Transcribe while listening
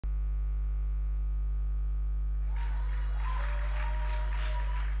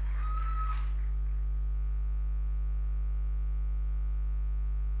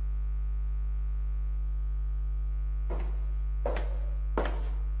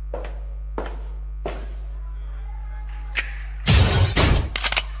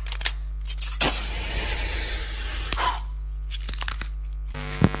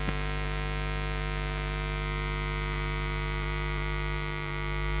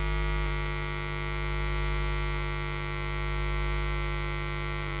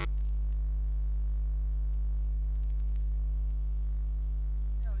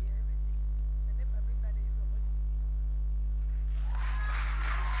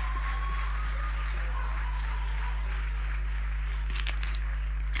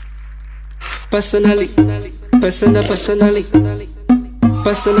Personally, personally, personally,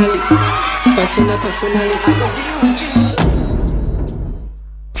 personally, I go deal with you.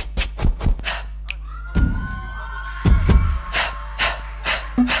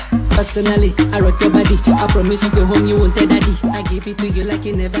 Personally, I rock your body. I promise you go home, you won't tell daddy. I give it to you like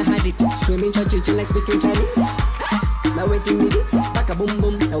you never had it. Screaming church, like speaking Chinese. Now waiting minutes, back a boom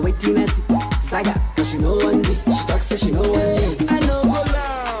boom. Now waiting I see Saga, cause she know one day. She talks so she know one day. I know go long.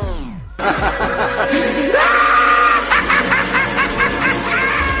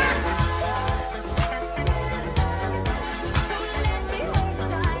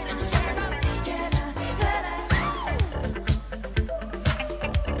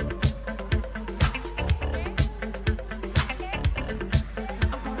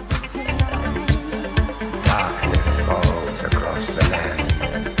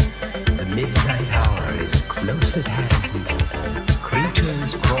 Midnight hour is close at hand.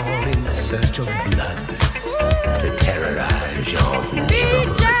 Creatures crawl in search of blood to terrorize your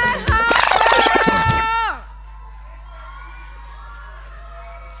neighborhood.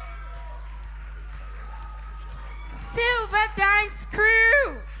 Silver Dance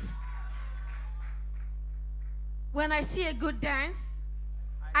Crew. When I see a good dance,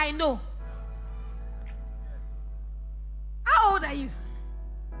 I know. How old are you?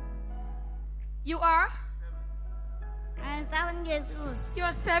 You are? I'm 7 years old.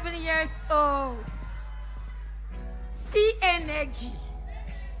 You're 7 years old. See energy.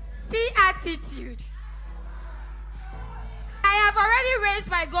 See attitude. I have already raised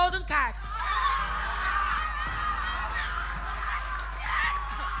my golden card.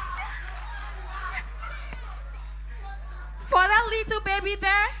 For that little baby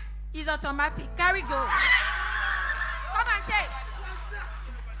there, is automatic. Carry go. Come and take.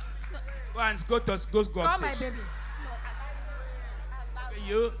 Once, go Call upstairs. my baby.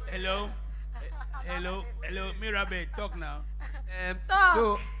 You, hello, Mirabe, talk now. Talk.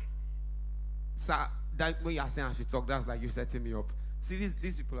 So, sir, that when you are saying I should talk, that's like you setting me up. See,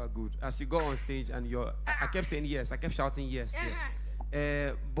 these people are good. As you go on stage and I kept saying yes, I kept shouting yes.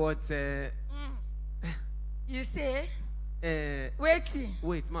 Yeah. You say? Waiting.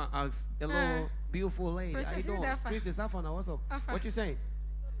 Wait, man, ask. Hello, beautiful lady. Princess, How you doing? Dafa. Princess Afana, what's up? Afa. What you saying?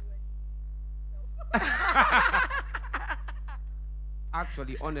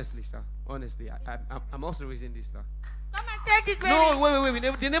 Actually, honestly, sir. Honestly, I'm also raising this, sir. Come and take this baby. No, wait.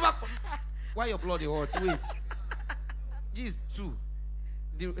 They never. Why your bloody hot? Wait. This two.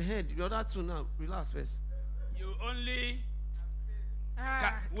 The other two now. Relax first. You only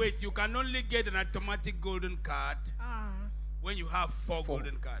wait. You can only get an automatic golden card when you have four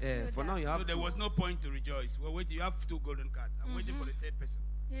golden cards. Yeah, for now you have. So there was no point to rejoice. Well, wait, you have 2 golden cards. I'm waiting for the 3rd person.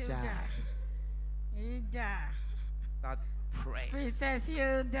 Hilda. Start praying. Princess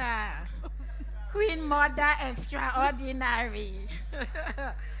Hilda. Queen Mother Extraordinary.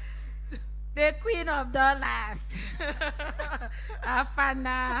 The Queen of Dollars.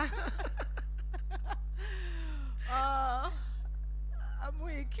 Afana. I'm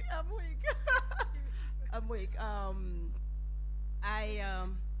weak. I'm weak.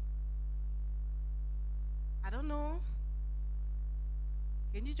 I don't know.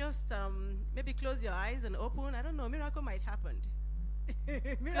 Can you just maybe close your eyes and open? I don't know. Miracle might happen.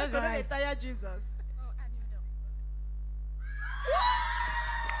 Miracle don't retire Jesus. Oh, I knew them.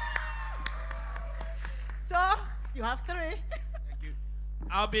 So you have 3. Thank you.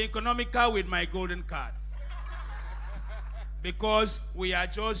 I'll be economical with my golden card because we are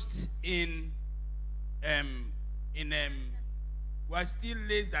just we're still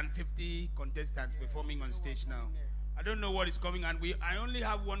less than 50 contestants performing on stage now. I don't know what is coming, and I only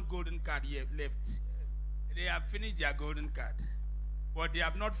have 1 golden card here left. They have finished their golden card, but they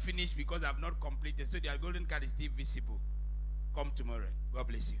have not finished because I have not completed, so their golden card is still visible. Come tomorrow. God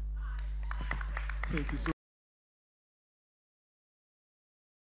bless you. Thank you so